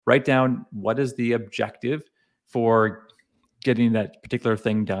write down what is the objective for getting that particular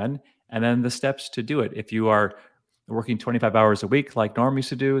thing done, and then the steps to do it. If you are working 25 hours a week like Norm used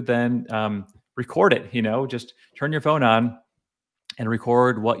to do, then record it. Just turn your phone on and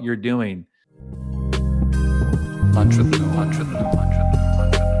record what you're doing. Lunch with Norm. Lunch with Norm. Lunch with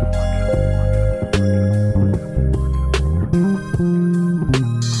Norm.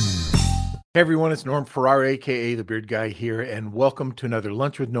 Hey everyone, it's Norm Ferrara, aka The Beard Guy here, and welcome to another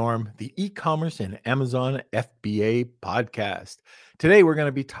Lunch with Norm, the e-commerce and Amazon FBA podcast. Today we're going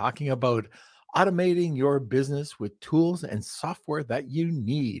to be talking about automating your business with tools and software that you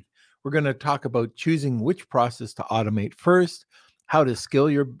need. We're going to talk about choosing which process to automate first, how to scale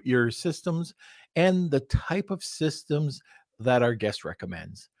your systems, and the type of systems that our guest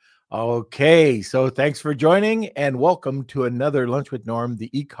recommends. Okay, so thanks for joining and welcome to another Lunch with Norm, the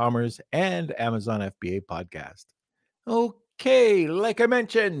e-commerce and Amazon FBA podcast. Okay, like I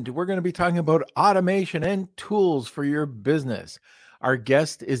mentioned, we're going to be talking about automation and tools for your business. Our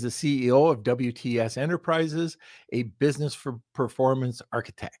guest is the CEO of WTS Enterprises, a business for performance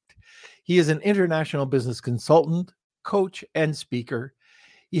architect. He is an international business consultant, coach, and speaker.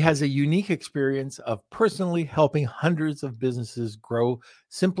 He has a unique experience of personally helping hundreds of businesses grow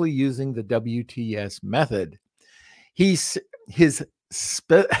simply using the WTS method.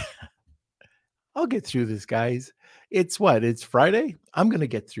 I'll get through this, guys. It's Friday? I'm going to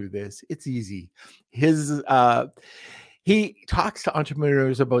get through this. It's easy. He talks to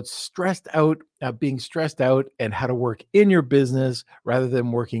entrepreneurs about being stressed out and how to work in your business rather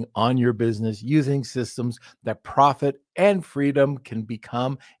than working on your business, using systems that profit and freedom can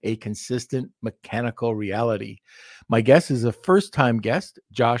become a consistent mechanical reality. My guest is a first-time guest,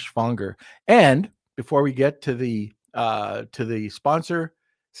 Josh Fonger. And before we get to the sponsor,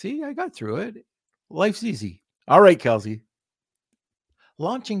 see, I got through it. Life's easy. All right, Kelsey.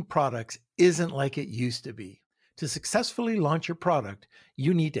 Launching products isn't like it used to be. To successfully launch your product,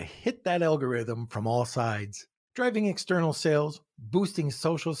 you need to hit that algorithm from all sides. Driving external sales, boosting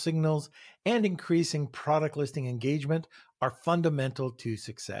social signals, and increasing product listing engagement are fundamental to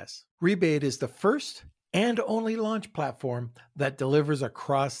success. Rebate is the first and only launch platform that delivers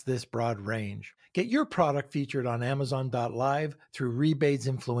across this broad range. Get your product featured on Amazon.live through Rebate's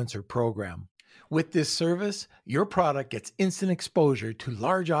influencer program. With this service, your product gets instant exposure to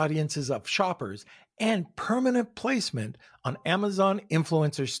large audiences of shoppers and permanent placement on Amazon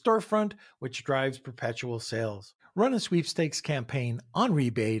Influencer Storefront, which drives perpetual sales. Run a sweepstakes campaign on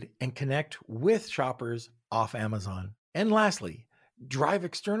Rebate and connect with shoppers off Amazon. And lastly, drive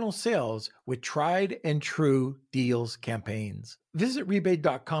external sales with tried and true deals campaigns. Visit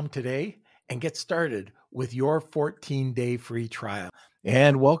rebate.com today and get started with your 14-day free trial.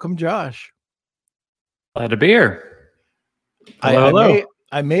 And welcome, Josh. Glad to be here. Hello.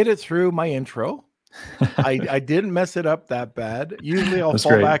 I made it through my intro. I didn't mess it up that bad. Usually I'll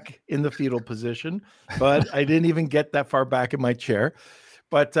fall back in the fetal position, but I didn't even get that far back in my chair.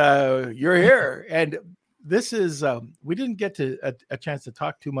 But you're here. And this is, we didn't get to a chance to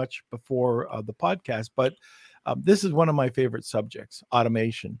talk too much before the podcast, but this is one of my favorite subjects,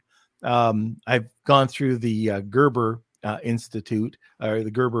 automation. I've gone through the Gerber Institute or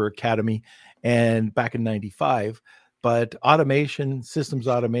the Gerber Academy and back in 95. But automation, systems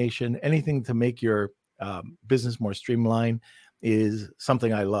automation, anything to make your business more streamlined is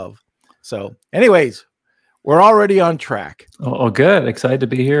something I love. So anyways, we're already on track. Oh, good. Excited to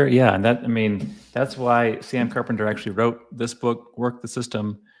be here. Yeah. And that's why Sam Carpenter actually wrote this book, Work the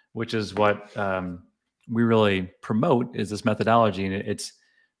System, which is what we really promote is this methodology. And it's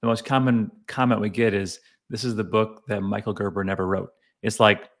the most common comment we get is, this is the book that Michael Gerber never wrote. It's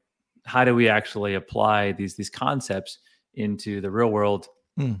like, how do we actually apply these concepts into the real world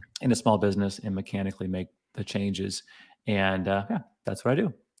in a small business and mechanically make the changes? And that's what I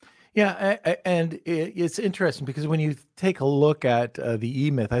do. Yeah, and it's interesting because when you take a look at the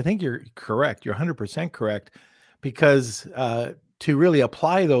E-Myth, I think you're correct. You're 100% correct, because to really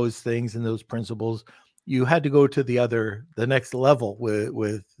apply those things and those principles, you had to go to the next level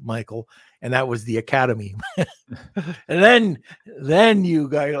with Michael, and that was the academy. And then you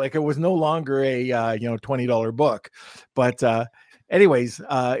got, like, it was no longer a $20 book, but anyways,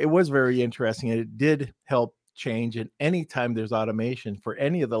 it was very interesting, and it did help change. And anytime there's automation for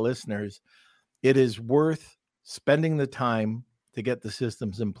any of the listeners, it is worth spending the time to get the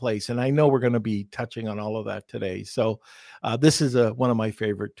systems in place. And I know we're going to be touching on all of that today. So this is one of my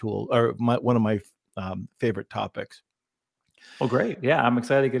favorite tools, or one of my favorite topics. Well, great. Yeah, I'm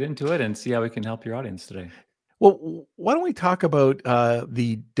excited to get into it and see how we can help your audience today. Well, why don't we talk about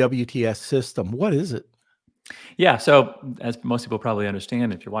the WTS system? What is it? Yeah. So as most people probably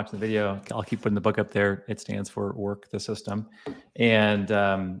understand, if you're watching the video, I'll keep putting the book up there. It stands for Work the System, and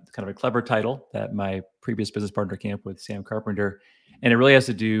it's kind of a clever title that my previous business partner came up with, Sam Carpenter, and it really has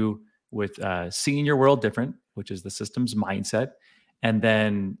to do with seeing your world different, which is the systems mindset, and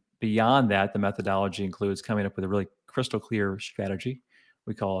then beyond that, the methodology includes coming up with a really crystal clear strategy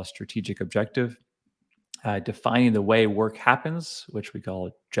we call a strategic objective, defining the way work happens, which we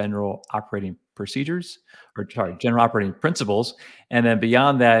call general operating procedures, or sorry, general operating principles. And then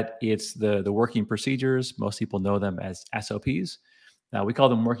beyond that, it's the working procedures. Most people know them as SOPs. Now we call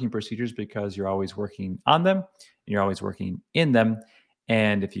them working procedures because you're always working on them, and you're always working in them.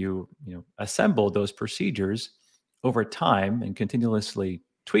 And if you assemble those procedures over time and continuously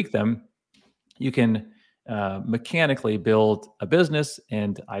tweak them, you can mechanically build a business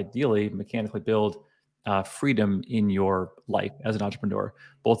and ideally mechanically build freedom in your life as an entrepreneur,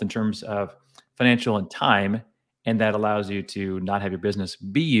 both in terms of financial and time. And that allows you to not have your business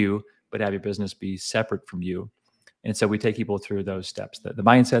be you, but have your business be separate from you. And so we take people through those steps, the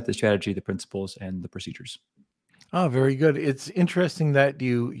mindset, the strategy, the principles, and the procedures. Oh, very good. It's interesting that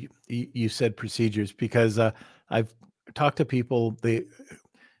you said procedures because I've talked to people. They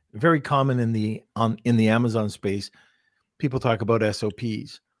very common in the Amazon space. People talk about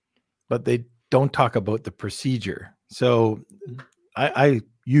SOPs, but they don't talk about the procedure. So I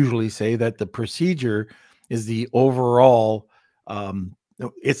usually say that the procedure is the overall.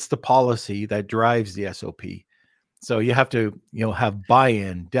 It's the policy that drives the SOP. So you have to, have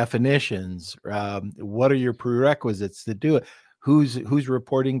buy-in, definitions. What are your prerequisites to do it? Who's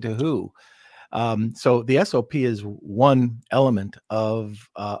reporting to who? So the SOP is one element of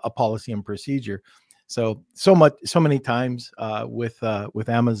a policy and procedure. So many times with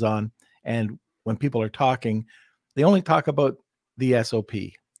Amazon, and when people are talking, they only talk about the SOP,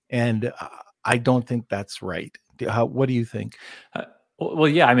 and I don't think that's right. What do you think? Well,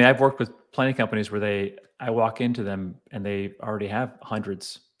 yeah. I mean, I've worked with plenty of companies where I walk into them and they already have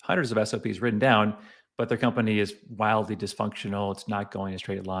hundreds of SOPs written down, but their company is wildly dysfunctional. It's not going a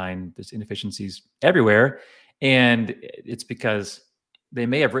straight line. There's inefficiencies everywhere. And it's because they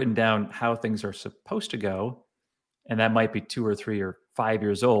may have written down how things are supposed to go, and that might be 2 or 3 or 5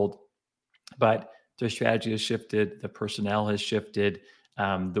 years old, but their strategy has shifted, the personnel has shifted,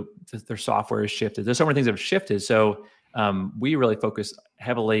 their software has shifted. There's so many things that have shifted. So we really focus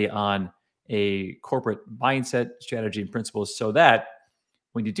heavily on a corporate mindset, strategy, and principles, so that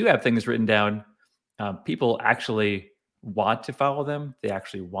when you do have things written down, people actually want to follow them. They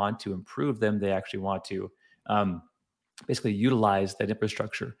actually want to improve them. They actually want to basically utilize that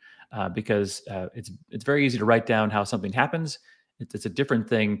infrastructure because it's very easy to write down how something happens. It's a different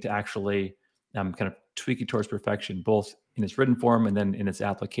thing to actually kind of tweak it towards perfection, both in its written form and then in its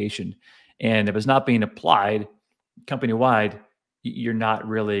application. And if it's not being applied company-wide, you're not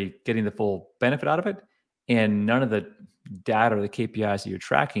really getting the full benefit out of it. And none of the data or the KPIs that you're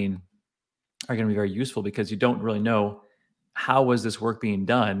tracking are going to be very useful because you don't really know how was this work being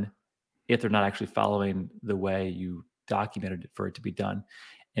done if they're not actually following the way you documented it for it to be done.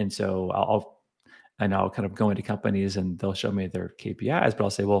 And so I'll kind of go into companies and they'll show me their KPIs, but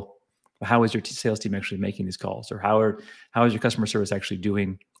I'll say, well, how is your sales team actually making these calls? Or how is your customer service actually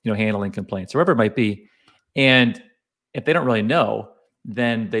doing, handling complaints or whatever it might be? And if they don't really know,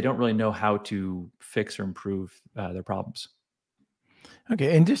 then they don't really know how to fix or improve their problems.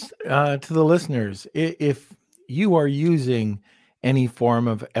 Okay, and just to the listeners, if you are using any form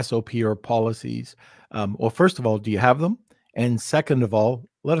of SOP or policies, well, first of all, do you have them? And second of all,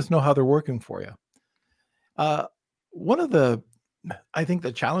 let us know how they're working for you. One of I think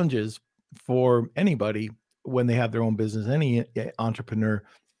the challenges for anybody when they have their own business, any entrepreneur,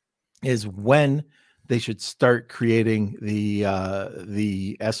 is when they should start creating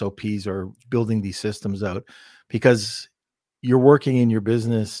the SOPs or building these systems out, because you're working in your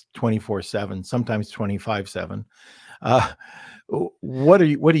business 24/7, sometimes 25/7. What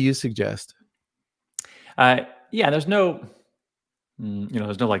do you suggest? Yeah, there's no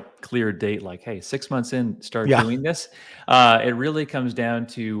like clear date, like, hey, 6 months in, start doing this. It really comes down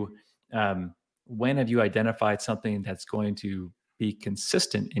to when have you identified something that's going to be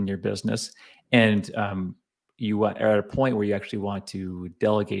consistent in your business, and you are at a point where you actually want to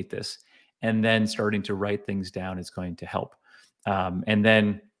delegate this, and then starting to write things down is going to help. And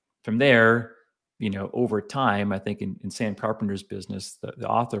then from there, over time, I think in Sam Carpenter's business, the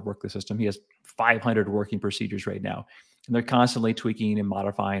author of Work the System, he has 500 working procedures right now, and they're constantly tweaking and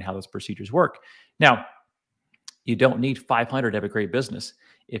modifying how those procedures work. Now, you don't need 500 to have a great business.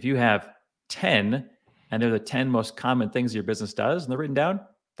 If you have 10, and they're the 10 most common things your business does, and they're written down,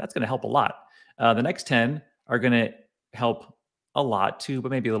 that's going to help a lot. The next 10 are going to help a lot too,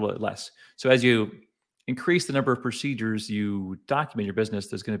 but maybe a little bit less. So as you increase the number of procedures you document your business,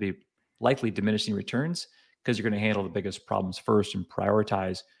 there's going to be likely diminishing returns because you're going to handle the biggest problems first and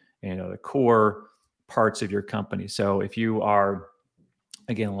prioritize, the core parts of your company. So if you are,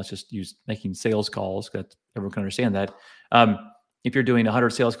 again, let's just use making sales calls, that everyone can understand that. If you're doing 100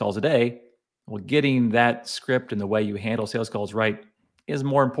 sales calls a day, well, getting that script and the way you handle sales calls right is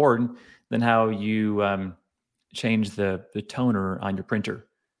more important than how you change the toner on your printer.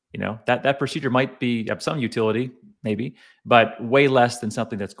 That procedure might be of some utility, maybe, but way less than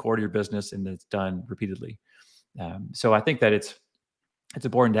something that's core to your business and that's done repeatedly. So I think that it's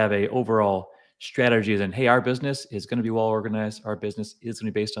important to have a overall strategy. As in, hey, our business is going to be well organized. Our business is going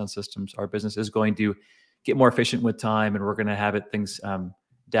to be based on systems. Our business is going to get more efficient with time, and we're going to have things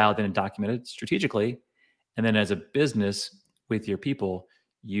dialed in and documented strategically. And then as a business with your people,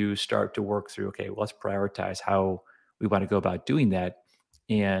 you start to work through, okay, well, let's prioritize how we want to go about doing that.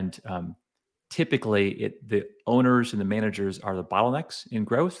 And typically the owners and the managers are the bottlenecks in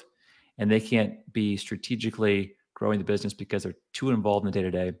growth, and they can't be strategically growing the business because they're too involved in the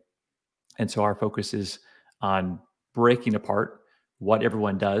day-to-day. And so our focus is on breaking apart what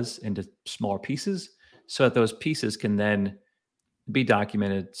everyone does into smaller pieces so that those pieces can then be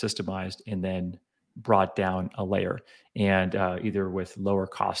documented, systemized, and then brought down a layer, and either with lower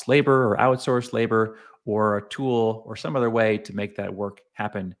cost labor or outsourced labor or a tool or some other way to make that work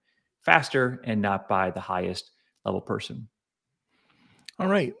happen faster and not by the highest level person. All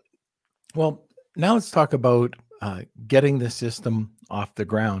right. Well, now let's talk about getting the system off the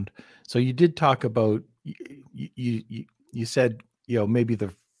ground. So you did talk about, you said, maybe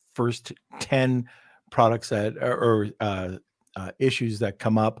the first 10 products that or issues that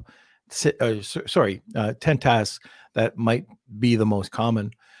come up, 10 tasks that might be the most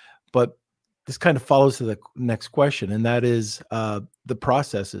common. But this kind of follows to the next question, and that is the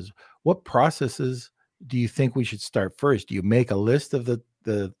processes. What processes do you think we should start first? Do you make a list of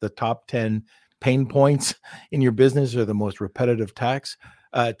the top 10 pain points in your business or the most repetitive tasks?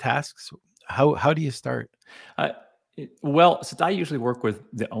 How do you start? Well, since I usually work with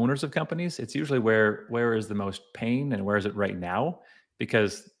the owners of companies, it's usually where is the most pain and where is it right now,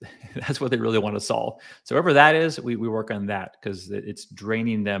 because that's what they really want to solve. So wherever that is, we work on that because it's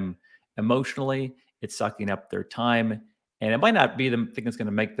draining them emotionally, it's sucking up their time, and it might not be the thing that's going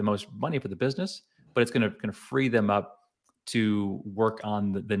to make the most money for the business, but it's going to free them up to work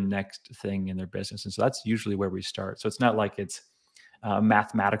on the next thing in their business. And so that's usually where we start. So it's not like it's a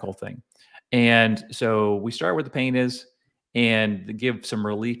mathematical thing. And so we start where the pain is and give some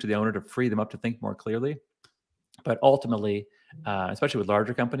relief to the owner to free them up to think more clearly. But ultimately, especially with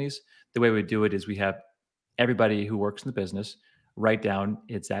larger companies, the way we do it is we have everybody who works in the business write down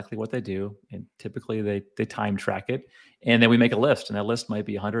exactly what they do. And typically they time track it. And then we make a list. And that list might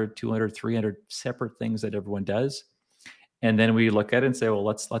be 100, 200, 300 separate things that everyone does. And then we look at it and say, well,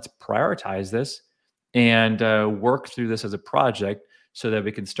 let's prioritize this and work through this as a project so that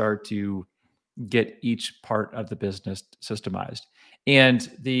we can start to get each part of the business systemized.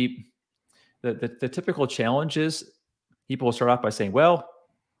 And the typical challenge is people will start off by saying, well,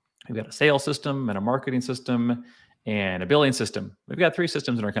 we've got a sales system and a marketing system and a billing system. We've got 3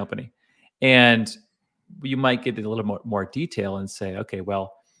 systems in our company. And you might get in a little more detail and say, okay,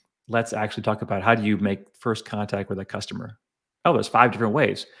 well, let's actually talk about how do you make first contact with a customer? Oh, there's 5 different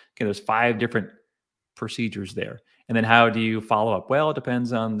ways. Okay, there's 5 different procedures there. And then how do you follow up? Well, it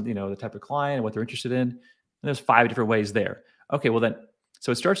depends on, the type of client and what they're interested in. And there's 5 different ways there. Okay, well then,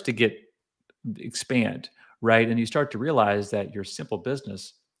 so it starts to expand, right? And you start to realize that your simple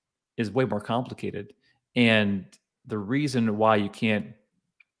business is way more complicated. And the reason why you can't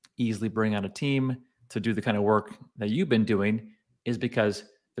easily bring on a team to do the kind of work that you've been doing is because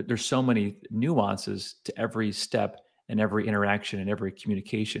there's so many nuances to every step and every interaction and every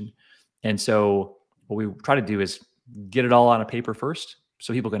communication. And so what we try to do is get it all on a paper first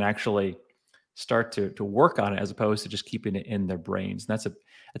so people can actually start to work on it as opposed to just keeping it in their brains. And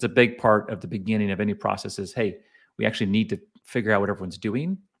that's a big part of the beginning of any process is, hey, we actually need to figure out what everyone's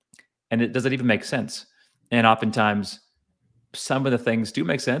doing. And does it even make sense? And oftentimes some of the things do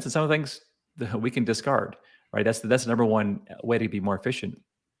make sense and some of the things we can discard, right? That's the number one way to be more efficient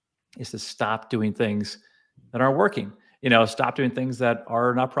is to stop doing things that aren't working. Stop doing things that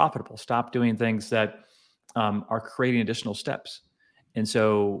are not profitable. Stop doing things that are creating additional steps. And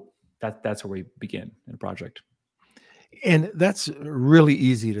so that's where we begin in a project. And that's really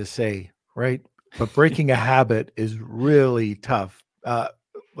easy to say, right? But breaking a habit is really tough.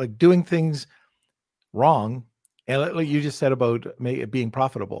 Like doing things wrong, and like you just said about being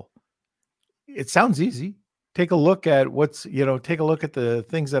profitable. It sounds easy, take a look at take a look at the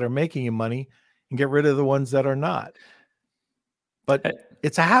things that are making you money and get rid of the ones that are not. But Uh,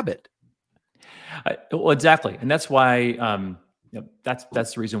 it's a habit. Well, exactly, and that's why that's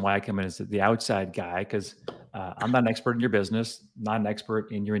the reason why I come in as the outside guy, because I'm not an expert in your business, not an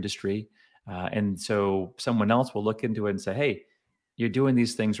expert in your industry, and so someone else will look into it and say, "Hey, you're doing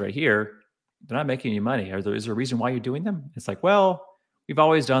these things right here. They're not making you money. Is there a reason why you're doing them?" It's like, well, we've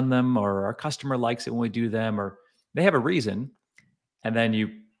always done them, or our customer likes it when we do them, or they have a reason, and then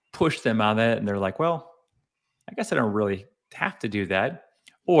you push them on that, and they're like, "Well, I guess I don't really have to do that,"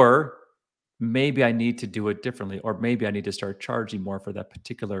 or maybe I need to do it differently, or maybe I need to start charging more for that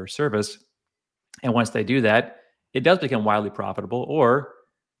particular service. And once they do that, it does become wildly profitable, or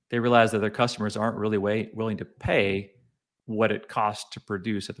they realize that their customers aren't really willing to pay what it costs to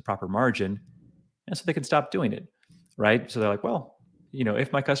produce at the proper margin. And so they can stop doing it. Right. So they're like, well,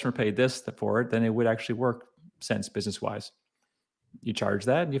 if my customer paid this for it, then it would actually work sense business wise. You charge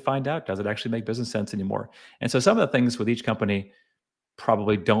that and you find out, does it actually make business sense anymore? And so some of the things with each company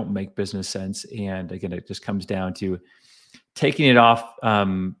probably don't make business sense. And again, it just comes down to taking it off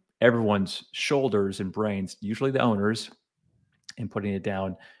everyone's shoulders and brains, usually the owners, and putting it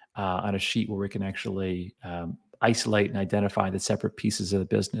down on a sheet where we can actually isolate and identify the separate pieces of the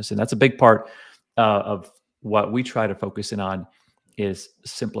business. And that's a big part of what we try to focus in on, is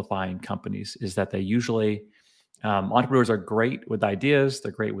simplifying companies. Is that they usually entrepreneurs are great with ideas,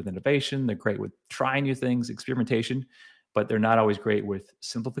 they're great with innovation, they're great with trying new things, experimentation, but they're not always great with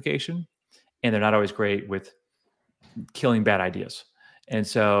simplification, and they're not always great with killing bad ideas. And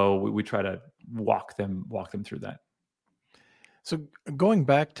so we try to walk them through that. So going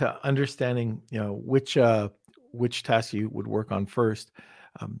back to understanding, which tasks you would work on first.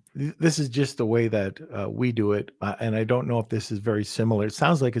 This is just the way that we do it, and I don't know if this is very similar. It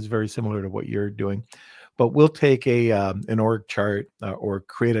sounds like it's very similar to what you're doing, but we'll take an org chart or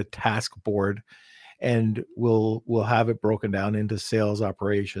create a task board, and we'll have it broken down into sales,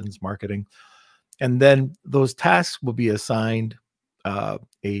 operations, marketing, and then those tasks will be assigned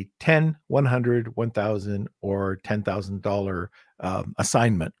a 10, 100, 1,000, or $10,000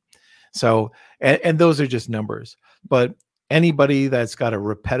 assignment. So, and those are just numbers, but anybody that's got a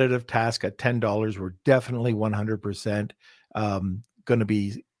repetitive task at $10, we're definitely 100% going to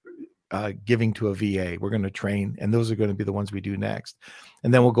be giving to a VA. We're going to train, and those are going to be the ones we do next.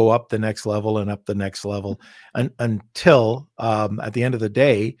 And then we'll go up the next level and up the next level until at the end of the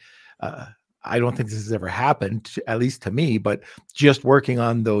day, I don't think this has ever happened, at least to me, but just working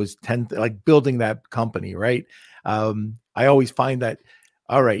on those 10, like building that company, right? I always find that,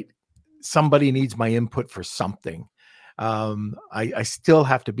 all right, somebody needs my input for something. I still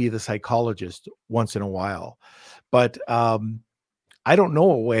have to be the psychologist once in a while, but I don't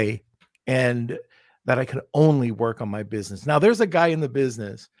know a way and that I can only work on my business. Now, there's a guy in the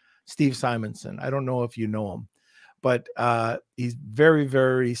business, Steve Simonson. I don't know if you know him, but he's very,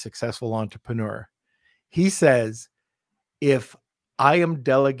 very successful entrepreneur. He says, if I am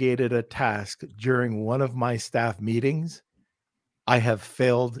delegated a task during one of my staff meetings, I have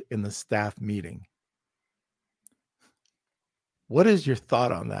failed in the staff meeting. What is your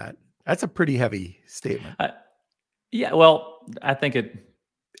thought on that? That's a pretty heavy statement. Yeah, well, I think it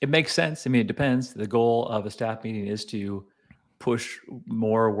makes sense. I mean, it depends. The goal of a staff meeting is to push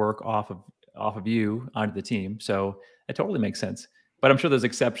more work off of you onto the team. So it totally makes sense. But I'm sure there's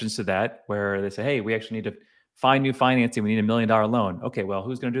exceptions to that where they say, hey, we actually need to find new financing. We need $1 million loan. Okay, well,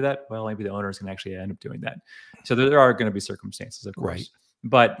 who's going to do that? Well, maybe the owners can actually end up doing that. So there are going to be circumstances, of course. Right.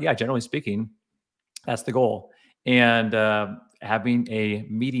 But yeah, generally speaking, that's the goal. And having a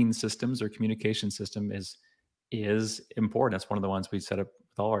meeting systems or communication system is important. That's one of the ones we set up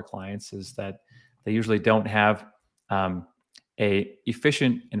with all our clients, is that they usually don't have a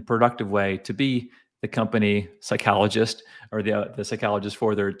efficient and productive way to be the company psychologist or the psychologist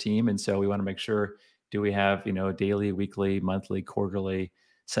for their team. And so we want to make sure, do we have, daily, weekly, monthly, quarterly,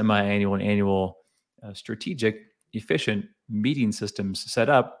 semi-annual, and annual strategic, efficient meeting systems set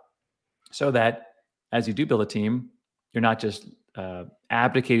up so that as you do build a team, you're not just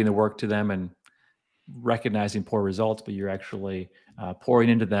abdicating the work to them and recognizing poor results, but you're actually pouring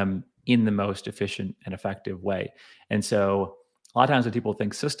into them in the most efficient and effective way. And so a lot of times when people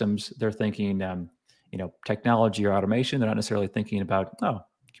think systems, they're thinking, technology or automation. They're not necessarily thinking about,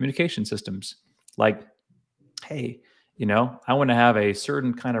 communication systems. Like, hey, I want to have a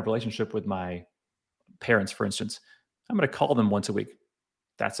certain kind of relationship with my parents, for instance. I'm going to call them once a week.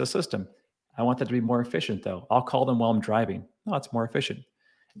 That's a system. I want that to be more efficient, though. I'll call them while I'm driving. No, it's more efficient.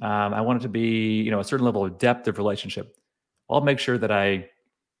 I want it to be, a certain level of depth of relationship. I'll make sure that I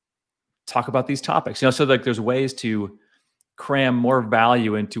talk about these topics. So like there's ways to cram more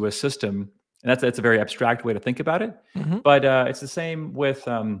value into a system, and that's a very abstract way to think about it. Mhm. But it's the same with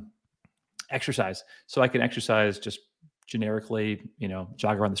exercise. So I can exercise just generically,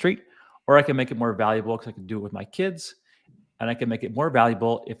 jog around the street, or I can make it more valuable because I can do it with my kids. And I can make it more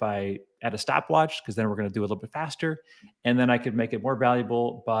valuable if I add a stopwatch, because then we're going to do it a little bit faster. And then I could make it more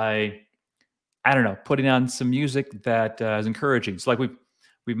valuable by, I don't know, putting on some music that is encouraging. So like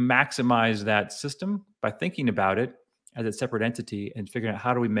we've maximized that system by thinking about it as a separate entity and figuring out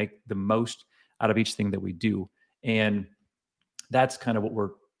how do we make the most out of each thing that we do. And that's kind of what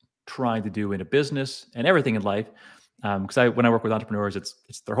we're trying to do in a business and everything in life. Because when I work with entrepreneurs,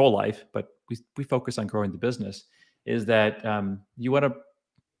 it's their whole life, but we focus on growing the business. Is that you want to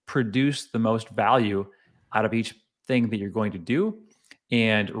produce the most value out of each thing that you're going to do,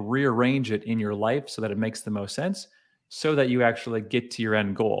 and rearrange it in your life so that it makes the most sense, so that you actually get to your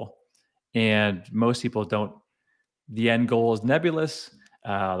end goal. And most people don't. The end goal is nebulous.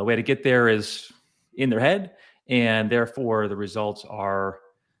 The way to get there is in their head, and therefore the results are,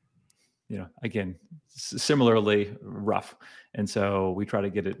 again, similarly rough. And so we try to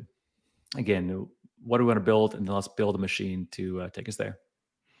get it, again, what do we want to build? And then let's build a machine to take us there.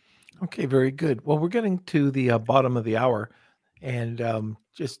 Okay, very good. Well, we're getting to the bottom of the hour, and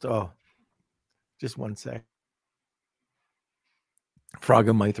just one sec. Frog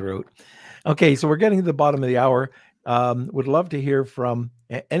in my throat. Okay, so we're getting to the bottom of the hour. Would love to hear from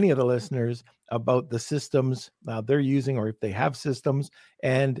any of the listeners about the systems they're using, or if they have systems,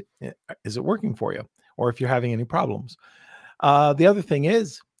 and is it working for you, or if you're having any problems. The other thing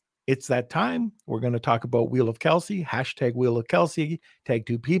is, it's that time. We're going to talk about Wheel of Kelsey, hashtag Wheel of Kelsey, tag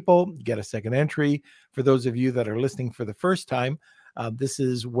 2 people, get a second entry. For those of you that are listening for the first time, this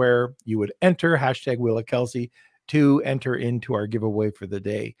is where you would enter hashtag Wheel of Kelsey to enter into our giveaway for the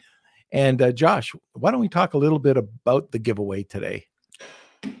day. And Josh, why don't we talk a little bit about the giveaway today?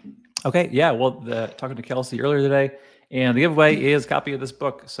 Okay. Yeah. Well, talking to Kelsey earlier today, and the giveaway is a copy of this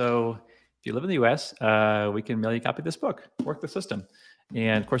book. So if you live in the US, we can mail you a copy of this book, Work the System.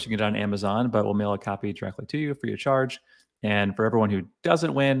 And of course, you can get it on Amazon, but we'll mail a copy directly to you free of charge. And for everyone who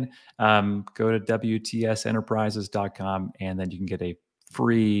doesn't win, go to WTSenterprises.com, and then you can get a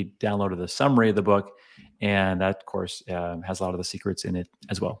free download of the summary of the book. And that, of course, has a lot of the secrets in it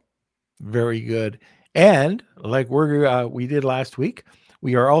as well. Very good. And like we did last week,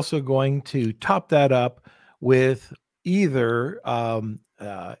 we are also going to top that up with either a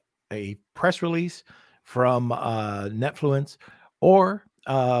press release from Netfluence, or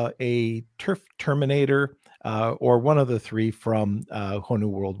a Turf Terminator, or one of the 3 from Honu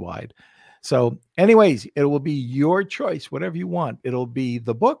Worldwide. So anyways, it will be your choice, whatever you want. It'll be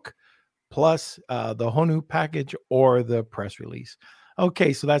the book plus the Honu package or the press release.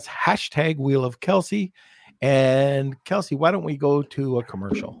 Okay, so that's hashtag Wheel of Kelsey. And Kelsey, why don't we go to a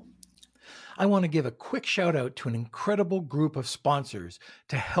commercial? I want to give a quick shout out to an incredible group of sponsors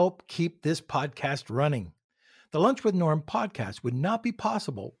to help keep this podcast running. The Lunch with Norm podcast would not be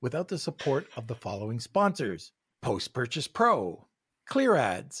possible without the support of the following sponsors: Post Purchase Pro, Clear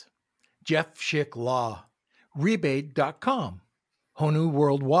Ads, Jeff Schick Law, Rebate.com, Honu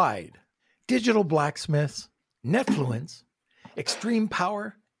Worldwide, Digital Blacksmiths, Netfluence, Extreme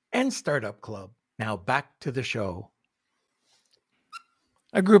Power, and Startup Club. Now back to the show.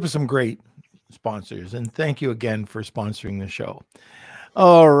 A group of some great sponsors, and thank you again for sponsoring the show.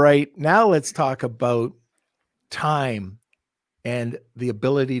 All right, now let's talk about time and the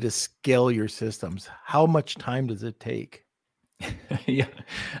ability to scale your systems. How much time does it take? Yeah,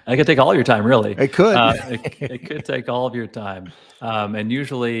 it could take all your time, really. It could. It could take all of your time. And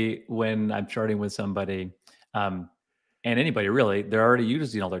usually when I'm starting with somebody, and anybody really, they're already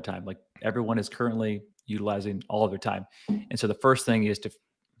using all their time. Like everyone is currently utilizing all of their time. And so the first thing is to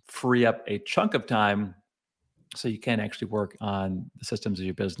free up a chunk of time so you can actually work on the systems of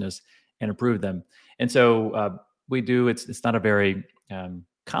your business and improve them. And so it's not a very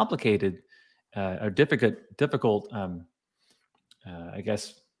complicated or difficult I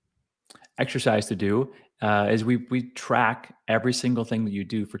guess, exercise to do, is we track every single thing that you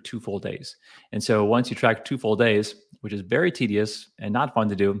do for 2 full days. And so once you track 2 full days, which is very tedious and not fun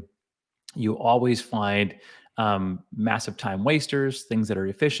to do, you always find massive time wasters, things that are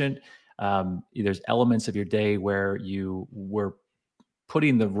efficient. There's elements of your day where you were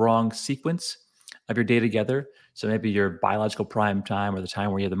putting the wrong sequence of your day together. So maybe your biological prime time, or the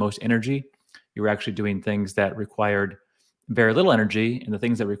time where you have the most energy, you were actually doing things that required very little energy, and the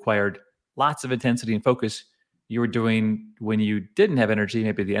things that required lots of intensity and focus, you were doing when you didn't have energy,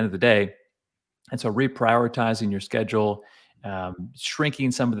 maybe at the end of the day. And so reprioritizing your schedule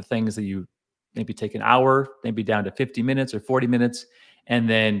shrinking some of the things that you maybe take an hour, maybe down to 50 minutes or 40 minutes, and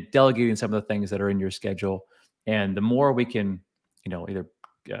then delegating some of the things that are in your schedule. And the more we can, either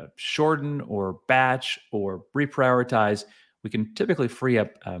shorten or batch or reprioritize, we can typically free up,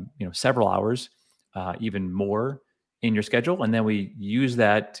 several hours, even more in your schedule. And then we use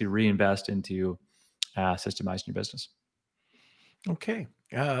that to reinvest into systemizing your business. Okay.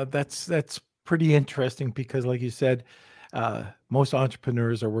 That's pretty interesting because, like you said, most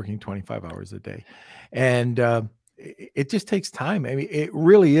entrepreneurs are working 25 hours a day, and it just takes time. I mean, it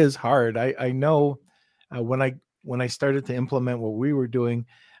really is hard. I know when I started to implement what we were doing,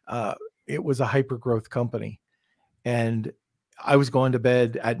 it was a hyper growth company, and I was going to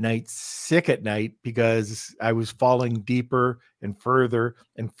bed at night sick at night because I was falling deeper and further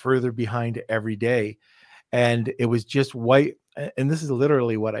behind every day. And it was just white. And this is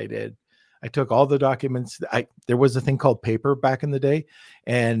literally what I did. I took all the documents. There was a thing called paper back in the day,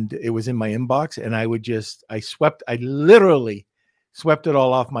 and it was in my inbox. And I literally swept it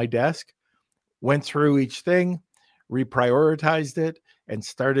all off my desk, went through each thing, reprioritized it, and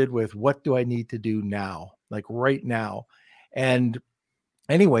started with what do I need to do now, like right now. And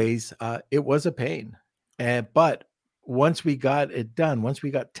anyways, it was a pain. But once we got it done, once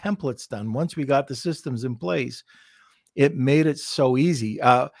we got templates done, once we got the systems in place, it made it so easy.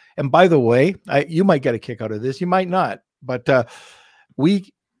 And by the way, you might get a kick out of this, you might not, but to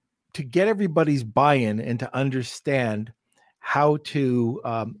get everybody's buy-in and to understand how to,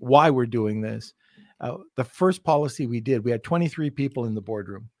 why we're doing this, the first policy we had 23 people in the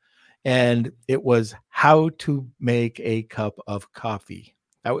boardroom, and it was how to make a cup of coffee.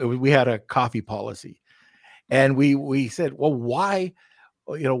 We had a coffee policy, and we said, well, why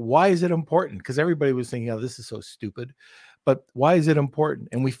is it important? Because everybody was thinking, oh, this is so stupid, but why is it important?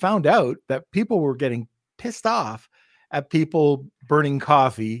 And we found out that people were getting pissed off at people burning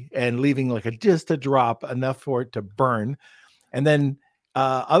coffee and leaving like just a drop, enough for it to burn. And then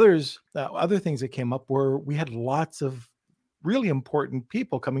other things that came up were we had lots of really important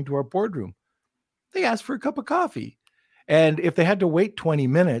people coming to our boardroom. They asked for a cup of coffee. And if they had to wait 20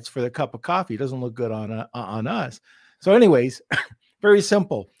 minutes for the cup of coffee, it doesn't look good on us. So anyways, very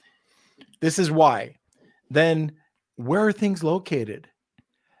simple. This is why. Then where are things located?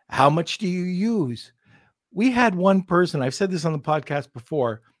 How much do you use? We had one person, I've said this on the podcast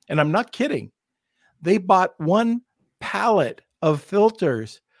before, and I'm not kidding. They bought one pallet of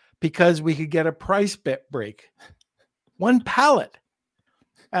filters because we could get a price break. One pallet.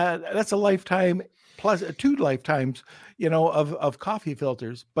 That's a lifetime plus 2 lifetimes, of coffee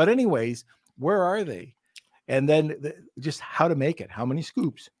filters. But anyways, where are they? And then just how to make it. How many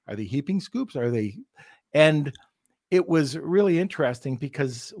scoops? Are they heaping scoops? And it was really interesting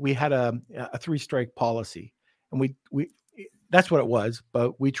because we had a 3-strike policy, and we that's what it was.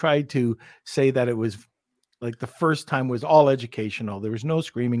 But we tried to say that it was like the first time was all educational. There was no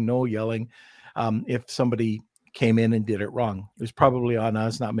screaming, no yelling. If somebody came in and did it wrong, it was probably on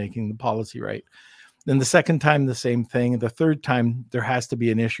us not making the policy right. Then the second time, the same thing. The third time, there has to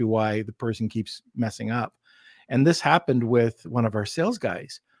be an issue why the person keeps messing up. And this happened with one of our sales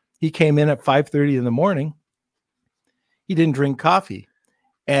guys. He came in at 5:30 in the morning. He didn't drink coffee,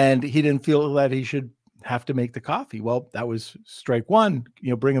 and he didn't feel that he should have to make the coffee. Well, that was strike one.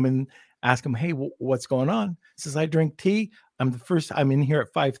 Bring him in, ask him, hey, what's going on? He says, I drink tea. I'm in here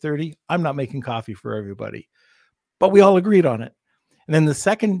at 5:30. I'm not making coffee for everybody. But we all agreed on it. And then the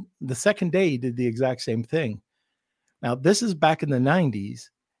second day, he did the exact same thing. Now, this is back in the 90s.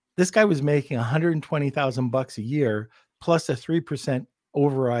 This guy was making $120,000 a year plus a 3%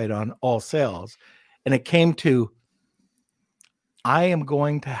 override on all sales. And it came to, I am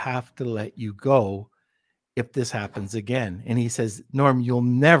going to have to let you go if this happens again. And he says, Norm, you'll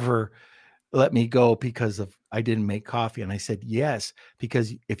never let me go because of I didn't make coffee. And I said, yes,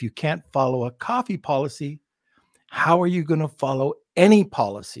 because if you can't follow a coffee policy, how are you going to follow any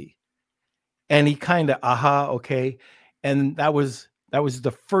policy? And he kind of, okay. And that was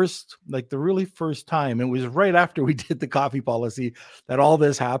the first, like the really first time. It was right after we did the coffee policy that all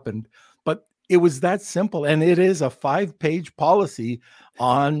this happened. But it was that simple. And it is a 5-page policy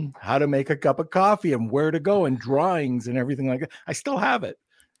on how to make a cup of coffee and where to go and drawings and everything like that. I still have it.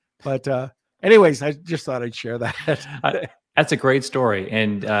 But anyways, I just thought I'd share that. That's a great story.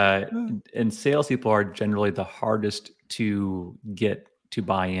 And salespeople are generally the hardest to get to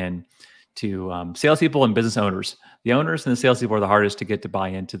buy in to. Salespeople and business owners. The owners and the salespeople are the hardest to get to buy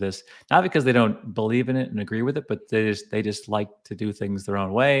into this, not because they don't believe in it and agree with it, but they just like to do things their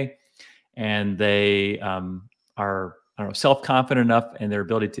own way. And they are self-confident enough in their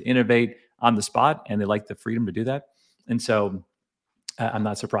ability to innovate on the spot, and they like the freedom to do that. And so I'm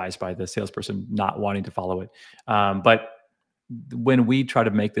not surprised by the salesperson not wanting to follow it. But when we try to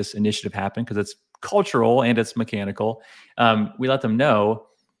make this initiative happen, because it's cultural and it's mechanical, we let them know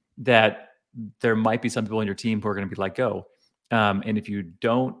that there might be some people in your team who are going to be let go. And if you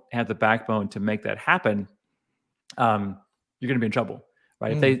don't have the backbone to make that happen, you're going to be in trouble,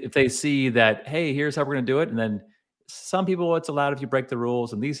 right? If they see that, hey, here's how we're going to do it, and then some people it's allowed if you break the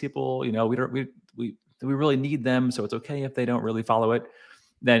rules, and these people, we really need them, so it's okay if they don't really follow it,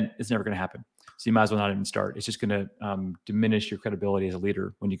 then it's never going to happen. So you might as well not even start. It's just going to diminish your credibility as a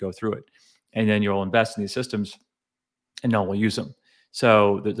leader when you go through it, and then you'll invest in these systems, and no one will use them.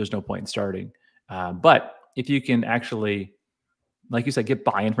 So there's no point in starting. But if you can actually, like you said, get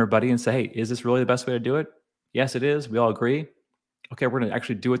buy-in from everybody and say, hey, is this really the best way to do it? Yes, it is. We all agree. Okay, we're going to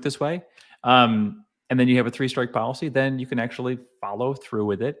actually do it this way. And then you have a 3-strike policy, then you can actually follow through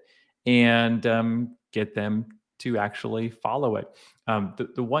with it and get them to actually follow it.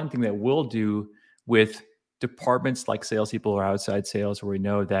 The one thing that we'll do with departments like salespeople or outside sales, where we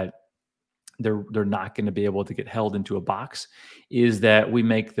know that they're not going to be able to get held into a box, is that we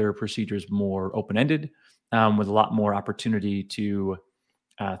make their procedures more open-ended, with a lot more opportunity to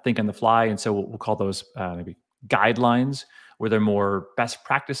think on the fly. And so we'll call those maybe guidelines, where they're more best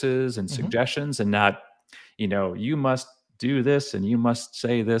practices and suggestions, and not, you must do this and you must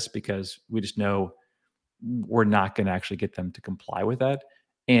say this, because we just know we're not going to actually get them to comply with that.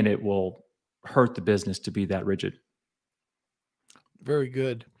 And it will hurt the business to be that rigid. Very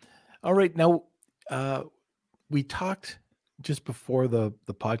good. All right. Now, we talked just before the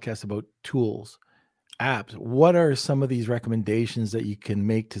podcast about tools, apps. What are some of these recommendations that you can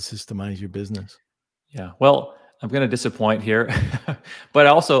make to systemize your business? Yeah. Well, I'm going to disappoint here, but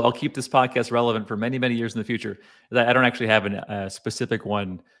also I'll keep this podcast relevant for many, many years in the future. I don't actually have a specific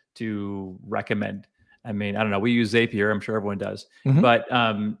one to recommend. I mean, I don't know. We use Zapier. I'm sure everyone does, but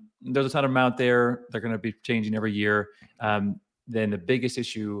there's a ton of them out there. They're going to be changing every year. Then the biggest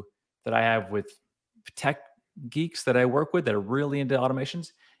issue that I have with tech geeks that I work with that are really into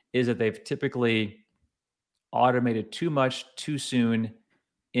automations is that they've typically automated too much too soon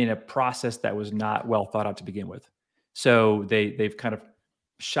in a process that was not well thought out to begin with. So they've kind of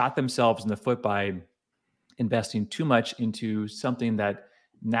shot themselves in the foot by investing too much into something that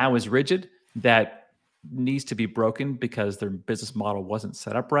now is rigid, that needs to be broken because their business model wasn't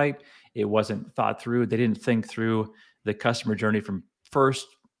set up right. It wasn't thought through. They didn't think through the customer journey from first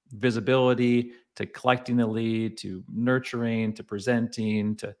visibility to collecting the lead, to nurturing, to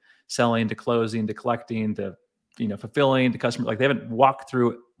presenting, to selling, to closing, to collecting, to fulfilling the customer. Like, they haven't walked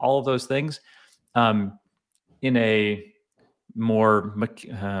through all of those things in a more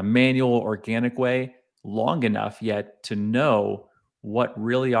manual, organic way long enough yet to know what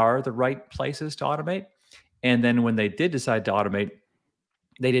really are the right places to automate. And then when they did decide to automate,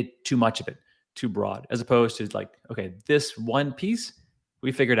 they did too much of it, too broad, as opposed to like, okay, this one piece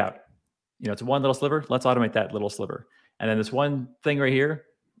we figured out. It's one little sliver. Let's automate that little sliver. And then this one thing right here,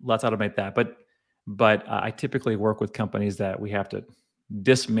 let's automate that. But I typically work with companies that we have to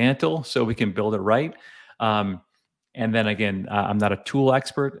dismantle so we can build it right. And then again, I'm not a tool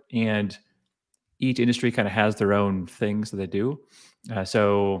expert, and each industry kind of has their own things that they do.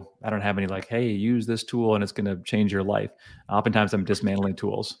 So I don't have any like, hey, use this tool and it's going to change your life. Oftentimes I'm dismantling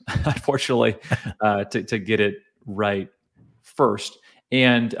tools, unfortunately, to get it right first.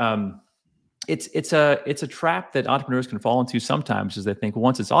 And it's a trap that entrepreneurs can fall into sometimes, is they think,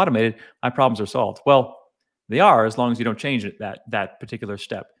 once it's automated, my problems are solved. Well, they are, as long as you don't change it, that particular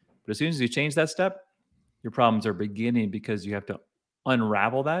step. But as soon as you change that step, your problems are beginning, because you have to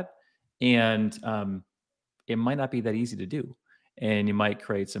unravel that. And it might not be that easy to do. And you might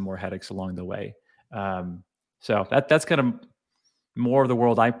create some more headaches along the way. So that's kind of more of the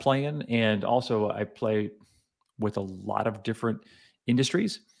world I play in. And also I play with a lot of different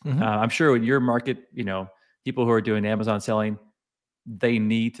industries. I'm sure in your market, people who are doing Amazon selling, they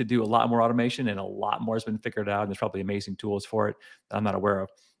need to do a lot more automation, and a lot more has been figured out. And there's probably amazing tools for it that I'm not aware of,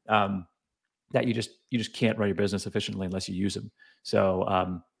 that you just can't run your business efficiently unless you use them.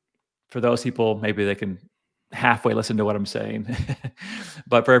 So for those people, maybe they can halfway listen to what I'm saying.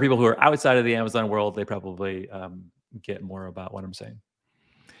 But for people who are outside of the Amazon world, they probably get more about what I'm saying.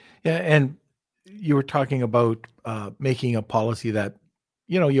 Yeah. And you were talking about making a policy that,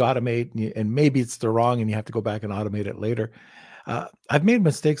 you automate, and maybe it's the wrong and you have to go back and automate it later. I've made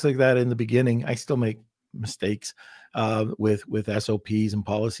mistakes like that in the beginning. I still make mistakes with SOPs and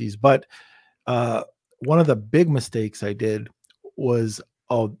policies. But one of the big mistakes I did was,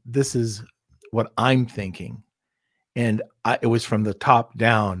 oh, this is what I'm thinking. And it was from the top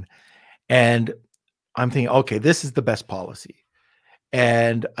down. And I'm thinking, okay, this is the best policy.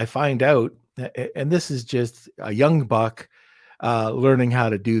 And I find out, and this is just a young buck learning how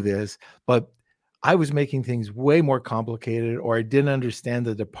to do this, but I was making things way more complicated, or I didn't understand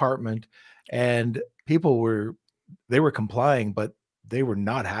the department, and people they were complying, but they were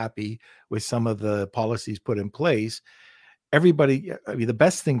not happy with some of the policies put in place. Everybody, I mean, the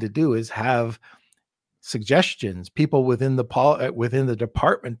best thing to do is have suggestions. People within within the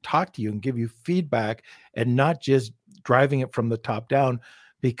department talk to you and give you feedback, and not just driving it from the top down,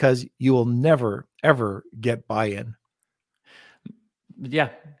 because you will never ever get buy-in. Yeah,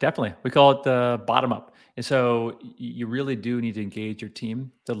 definitely. We call it the bottom up. And so you really do need to engage your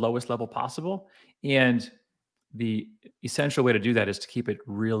team the lowest level possible. And the essential way to do that is to keep it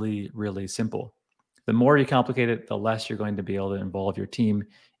really, really simple. The more you complicate it, the less you're going to be able to involve your team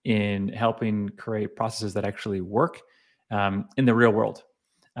in helping create processes that actually work in the real world.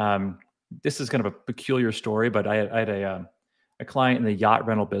 Um, this is kind of a peculiar story, but I had a client in the yacht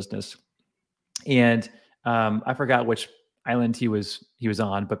rental business, and I forgot which island he was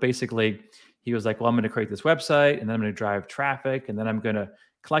on, but basically he was like, "Well, I'm going to create this website, and then I'm going to drive traffic, and then I'm going to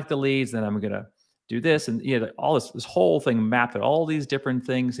collect the leads, and then I'm going to do this," and all this whole thing mapped out all these different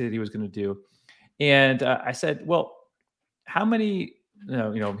things that he was going to do. And I said, "Well, how many?"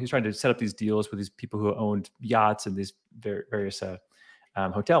 He's trying to set up these deals with these people who owned yachts and these various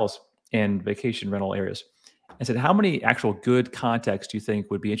hotels and vacation rental areas. I said, "How many actual good contacts do you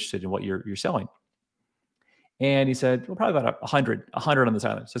think would be interested in what you're selling?" And he said, "Well, probably about 100 on this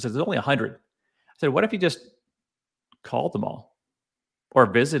island." So I said, "There's only 100." I said, "What if you just called them all or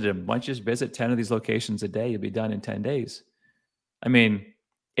visited them? Why don't you just visit 10 of these locations a day? You'll be done in 10 days." I mean,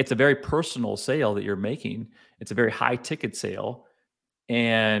 it's a very personal sale that you're making. It's a very high ticket sale,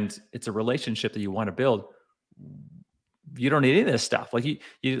 and it's a relationship that you want to build. You don't need any of this stuff. Like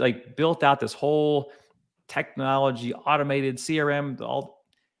you like built out this whole technology, automated CRM, all.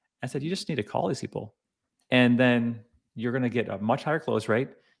 I said, you just need to call these people, and then you're going to get a much higher close rate.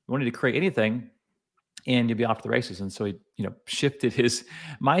 You won't need to create anything, and you'll be off to the races. And so he, shifted his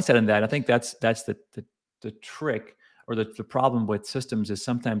mindset in that. I think that's the trick, or the problem with systems is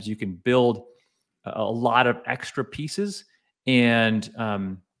sometimes you can build a lot of extra pieces, and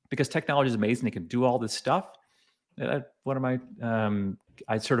because technology is amazing, it can do all this stuff. One of my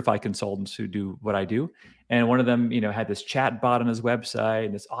I certify consultants who do what I do, and one of them, had this chat bot on his website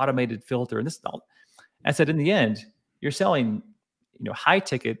and this automated filter and this. I said, in the end, you're selling, high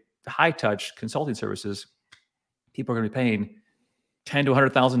ticket, high touch consulting services. People are going to be paying $10,000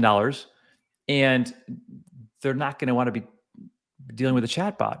 to $100,000, and they're not going to want to be dealing with a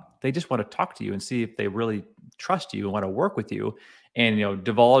chat bot. They just want to talk to you and see if they really trust you and want to work with you, and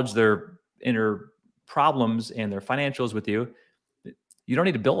divulge their inner problems and their financials with you. You don't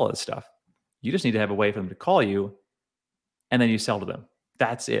need to build all this stuff. You just need to have a way for them to call you, and then you sell to them.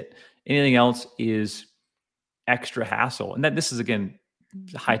 That's it. Anything else is extra hassle. And then this is, again,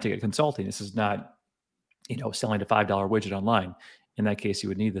 high ticket consulting. This is not, selling a $5 widget online. In that case, you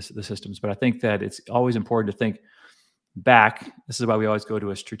would need the systems. But I think that it's always important to think back. This is why we always go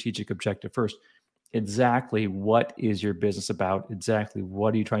to a strategic objective first. Exactly what is your business about? Exactly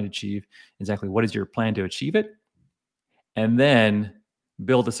what are you trying to achieve? Exactly what is your plan to achieve it? And then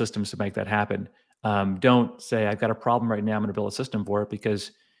build the systems to make that happen. Don't say, I've got a problem right now, I'm going to build a system for it,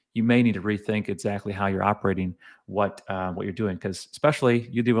 because you may need to rethink exactly how you're operating, what you're doing. Because especially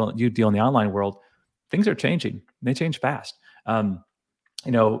you deal in the online world, things are changing. They change fast. So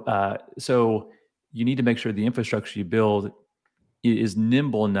you need to make sure the infrastructure you build is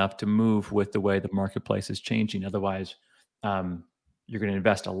nimble enough to move with the way the marketplace is changing. Otherwise, you're going to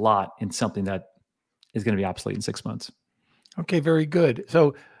invest a lot in something that is going to be obsolete in 6 months. Okay, very good.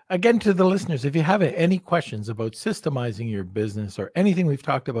 So again, to the listeners, if you have any questions about systemizing your business or anything we've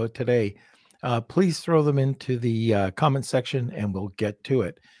talked about today, please throw them into the comment section and we'll get to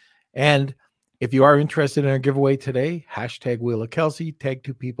it. And if you are interested in our giveaway today, hashtag Wheel of Kelsey, tag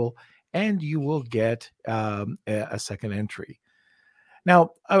 2 people, and you will get a second entry.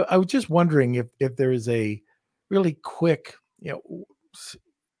 Now, I was just wondering if there is a really quick,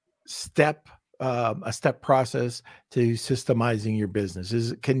 step process to systemizing your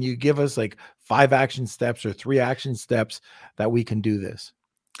business. Can you give us like 5 action steps or 3 action steps that we can do this?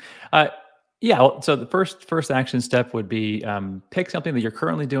 Yeah. So the first action step would be pick something that you're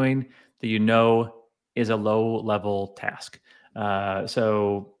currently doing that is a low level task.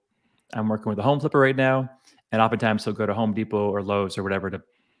 So I'm working with a home flipper right now, and oftentimes he'll go to Home Depot or Lowe's or whatever to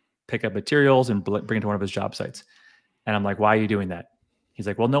pick up materials and bring it to one of his job sites. And I'm like, why are you doing that? He's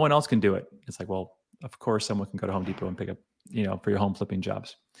like, well, no one else can do it. It's like, well, of course someone can go to Home Depot and pick up for your home flipping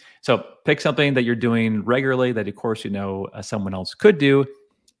jobs. So pick something that you're doing regularly that, of course, someone else could do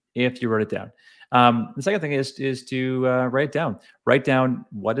if you wrote it down. The second thing is to write it down. Write down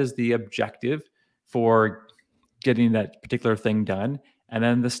what is the objective for getting that particular thing done, and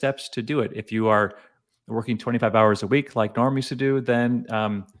then the steps to do it. If you are working 25 hours a week like Norm used to do, then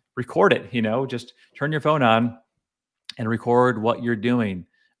record it. Just turn your phone on and record what you're doing,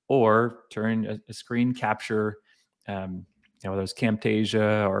 or turn a screen capture, whether it's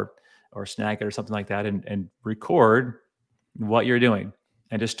Camtasia or Snagit or something like that, and record what you're doing,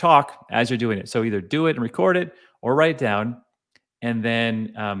 and just talk as you're doing it. So either do it and record it, or write it down, and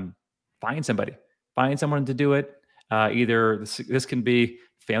then find someone to do it. Either this can be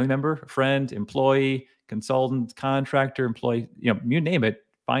family member, friend, employee, consultant, contractor, employee, you name it.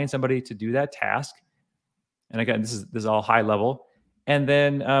 Find somebody to do that task. And again, this is all high level. And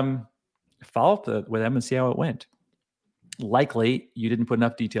then follow up with them and see how it went. Likely you didn't put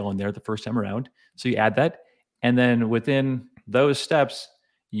enough detail in there the first time around, so you add that. And then within those steps,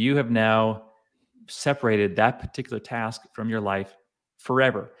 you have now separated that particular task from your life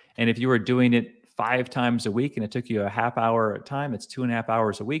forever. And if you were doing it 5 times a week and it took you a half hour at a time, it's 2.5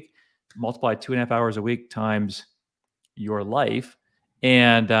 hours a week. Multiply 2.5 hours a week times your life,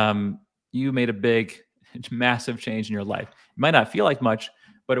 and you made a big, massive change in your life. It might not feel like much,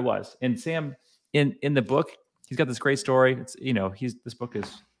 but it was. And Sam, in the book, he's got this great story. It's this book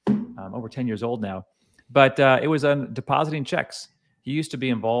is over 10 years old now, but it was on depositing checks. He used to be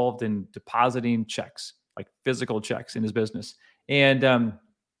involved in depositing checks, like physical checks, in his business. And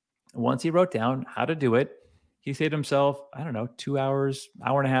once he wrote down how to do it, he saved himself, 2 hours,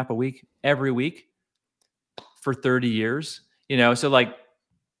 hour and a half a week, every week for 30 years. So like,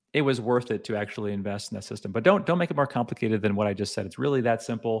 it was worth it to actually invest in that system. But don't make it more complicated than what I just said. It's really that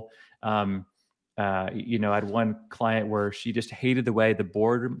simple. I had one client where she just hated the way the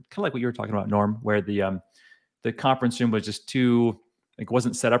boardroom, kind of like what you were talking about, Norm, where the conference room was just too,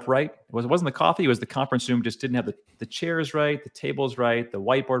 wasn't set up right. It wasn't the coffee. It was the conference room just didn't have the chairs right, the tables right, the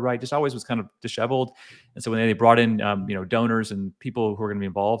whiteboard right. Just always was kind of disheveled. And so when they brought in, donors and people who were going to be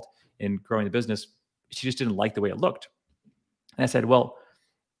involved in growing the business, she just didn't like the way it looked. And I said, well,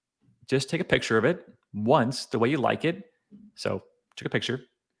 just take a picture of it once the way you like it. So took a picture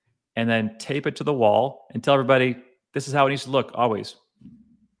and then tape it to the wall and tell everybody, this is how it needs to look always.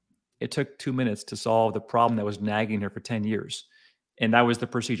 It took 2 minutes to solve the problem that was nagging her for 10 years. And that was the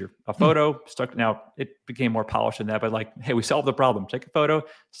procedure. A photo stuck. Now it became more polished than that, but like, hey, we solved the problem. Take a photo,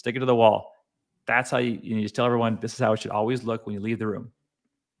 stick it to the wall. That's how you just tell everyone, this is how it should always look when you leave the room.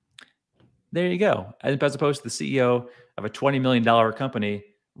 There you go. As opposed to the CEO of a $20 million company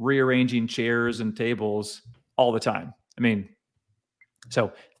rearranging chairs and tables all the time.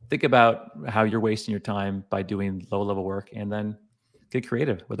 So think about how you're wasting your time by doing low-level work, and then get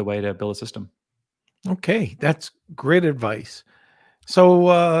creative with a way to build a system. Okay, that's great advice.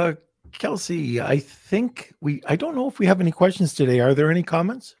 So, Kelsey, I don't know if we have any questions today. Are there any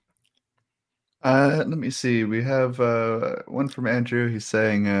comments? Let me see. We have one from Andrew. He's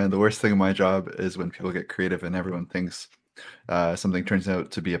saying the worst thing in my job is when people get creative and everyone thinks something turns out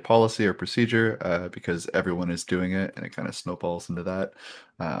to be a policy or procedure because everyone is doing it, and it kind of snowballs into that.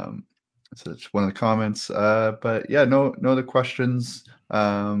 So it's one of the comments. But yeah, no other questions.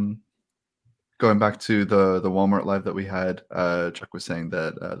 Going back to the Walmart live that we had, Chuck was saying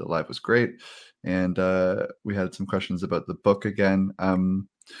that the live was great, and we had some questions about the book again.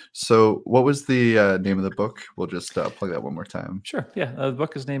 So what was the name of the book? We'll just plug that one more time. Sure. Yeah. The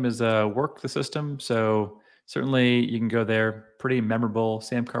book's name is Work the System. So certainly you can go there. Pretty memorable.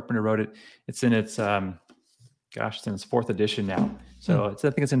 Sam Carpenter wrote it. It's in its, it's in its 4th edition now. So I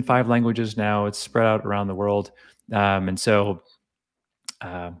think it's in 5 languages now. It's spread out around the world. I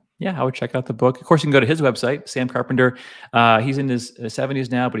would check out the book. Of course, you can go to his website, Sam Carpenter. He's in his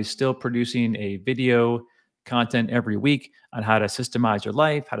 70s now, but he's still producing a video content every week on how to systemize your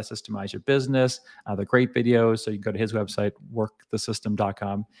life, how to systemize your business. They're great videos. So you can go to his website,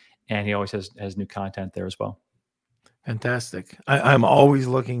 workthesystem.com, and he always has new content there as well. Fantastic. I'm always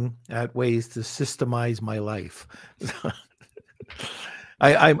looking at ways to systemize my life.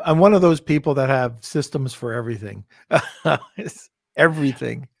 I'm one of those people that have systems for everything.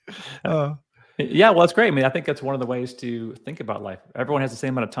 Everything. Yeah, well, it's great. I think that's one of the ways to think about life. Everyone has the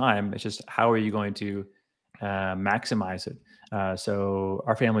same amount of time. It's just, how are you going to maximize it? So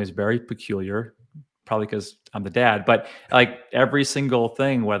our family is very peculiar, probably because I'm the dad, but like every single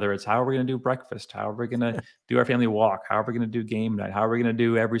thing, whether it's how are we going to do breakfast, how are we going to do our family walk, how are we going to do game night, how are we going to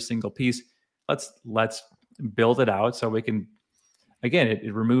do every single piece, let's build it out so we can again,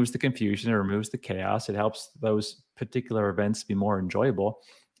 it removes the confusion, it removes the chaos, it helps those particular events be more enjoyable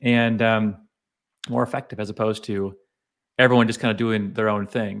and more effective, as opposed to everyone just kind of doing their own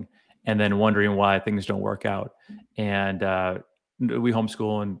thing and then wondering why things don't work out. And we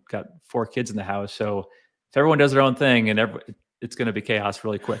homeschool and got 4 kids in the house, so if everyone does their own thing, and it's going to be chaos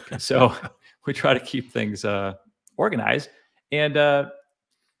really quick. So we try to keep things organized, and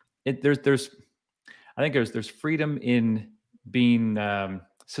there's I think there's freedom in being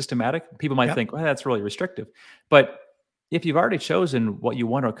systematic. People might think, well, that's really restrictive, but if you've already chosen what you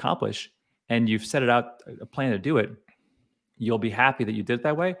want to accomplish and you've set it out a plan to do it, you'll be happy that you did it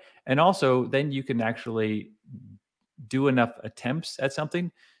that way. And also then you can actually do enough attempts at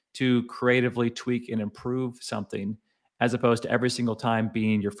something to creatively tweak and improve something, as opposed to every single time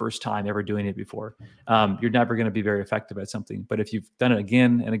being your first time ever doing it before. You're never going to be very effective at something. But if you've done it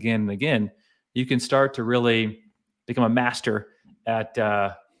again and again and again, you can start to really become a master at,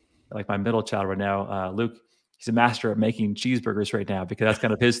 like my middle child right now, Luke, he's a master at making cheeseburgers right now, because that's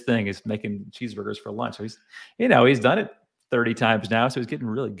kind of his thing, is making cheeseburgers for lunch. So he's done it 30 times now. So he's getting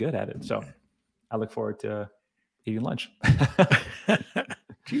really good at it. So I look forward to eating lunch.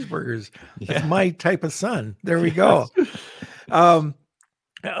 Cheeseburgers. That's my type of son. There we go.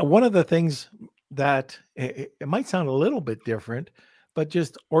 One of the things that it might sound a little bit different, but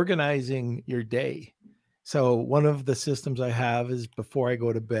just organizing your day. So one of the systems I have is before I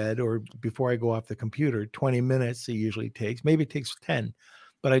go to bed or before I go off the computer, 20 minutes it usually takes. Maybe it takes 10,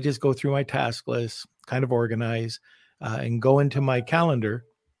 but I just go through my task list, kind of organize, and go into my calendar.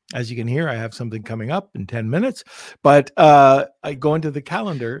 As you can hear, I have something coming up in 10 minutes, but I go into the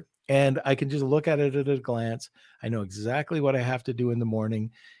calendar and I can just look at it at a glance. I know exactly what I have to do in the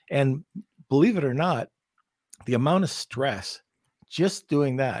morning. And believe it or not, the amount of stress just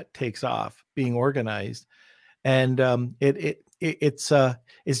doing that takes off, being organized. And it's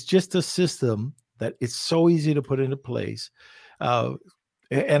just a system that it's so easy to put into place. And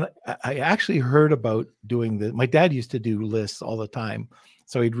I actually heard about doing this. My dad used to do lists all the time.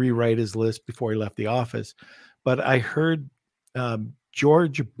 So he'd rewrite his list before he left the office. But I heard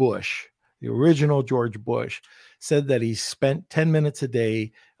George Bush, the original George Bush, said that he spent 10 minutes a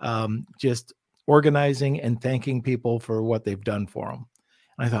day just organizing and thanking people for what they've done for him.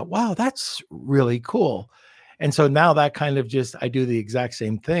 And I thought, wow, that's really cool. And so now that kind of I do the exact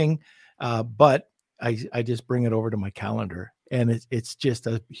same thing, but I just bring it over to my calendar, and it's just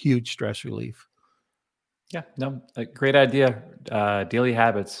a huge stress relief. Yeah, no, a great idea. Daily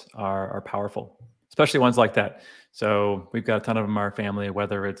habits are powerful, especially ones like that. So we've got a ton of them in our family,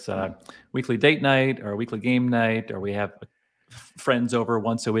 whether it's weekly date night or weekly game night, or we have friends over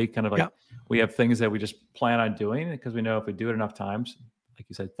once a week, kind of like we have things that we just plan on doing, because we know if we do it enough times, like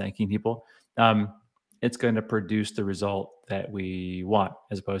you said, thanking people, it's going to produce the result that we want,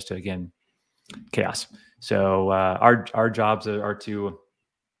 as opposed to, again, chaos. So our jobs are to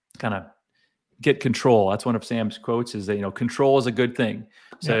kind of get control. That's one of Sam's quotes, is that, control is a good thing.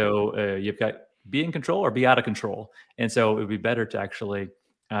 So you've got be in control or be out of control. And so it would be better to actually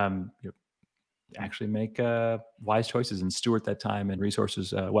make wise choices and steward that time and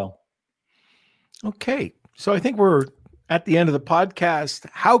resources well. Okay. So I think we're at the end of the podcast.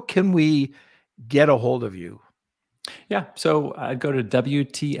 How can we get a hold of you? Yeah. So I'd go to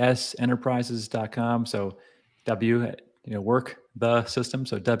WTSenterprises.com. So work the system.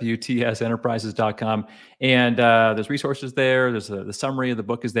 So WTSenterprises.com. And there's resources there. There's the summary of the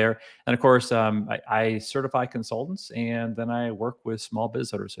book is there. And of course, I certify consultants, and then I work with small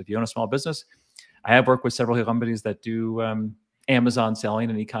business owners. So if you own a small business, I have worked with several companies that do Amazon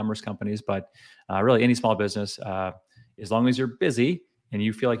selling and e-commerce companies, but really any small business, as long as you're busy and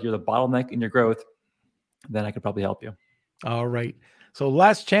you feel like you're the bottleneck in your growth, then I could probably help you. All right. So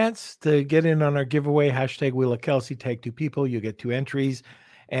last chance to get in on our giveaway, hashtag Wheel of Kelsey, tag 2 people. You get 2 entries.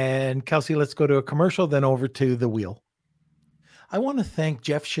 And Kelsey, let's go to a commercial, then over to the wheel. I want to thank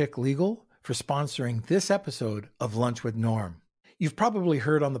Jeff Schick Legal for sponsoring this episode of Lunch with Norm. You've probably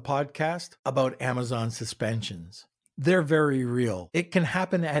heard on the podcast about Amazon suspensions. They're very real. It can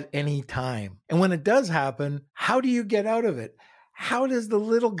happen at any time. And when it does happen, how do you get out of it? How does the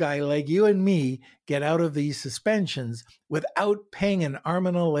little guy like you and me get out of these suspensions without paying an arm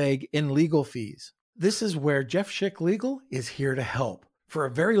and a leg in legal fees? This is where Jeff Schick Legal is here to help. For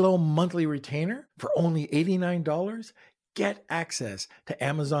a very low monthly retainer, for only $89, get access to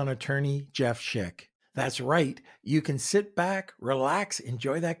Amazon attorney Jeff Schick. That's right. You can sit back, relax,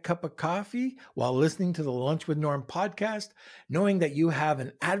 enjoy that cup of coffee while listening to the Lunch with Norm podcast, knowing that you have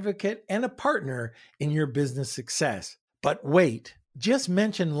an advocate and a partner in your business success. But wait, Just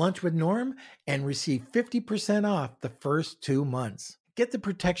mention Lunch with Norm and receive 50% off the first 2 months. Get the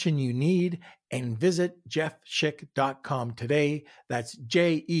protection you need and visit jeffschick.com today. That's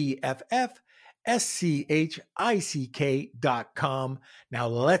JEFFSCHICK.com. Now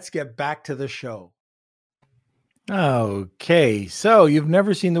let's get back to the show. Okay, so you've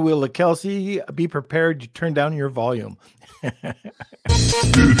never seen The Wheel of Kelsey. Be prepared to turn down your volume.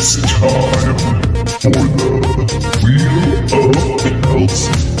 It's time for the Wheel of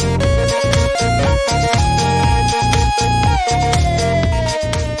Kelsey.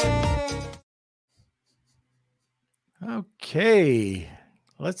 Okay,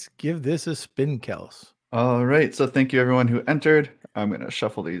 let's give this a spin, Kels. All right. So thank you everyone who entered. I'm going to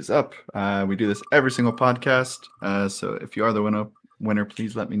shuffle these up. We do this every single podcast. So if you are the winner,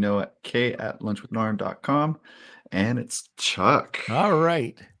 please let me know at k@lunchwithnorm.com. And it's Chuck. All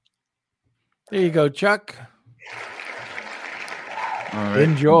right. There you go, Chuck. All right.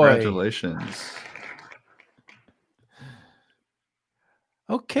 Enjoy. Congratulations.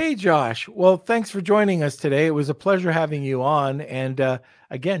 Okay, Josh. Well, thanks for joining us today. It was a pleasure having you on. And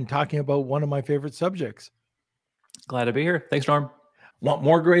again, talking about one of my favorite subjects. Glad to be here. Thanks, Norm. Want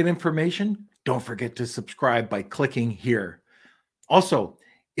more great information? Don't forget to subscribe by clicking here. Also,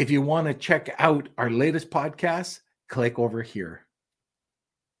 if you want to check out our latest podcasts, click over here.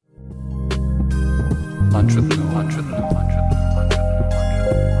 Lunch with Norm.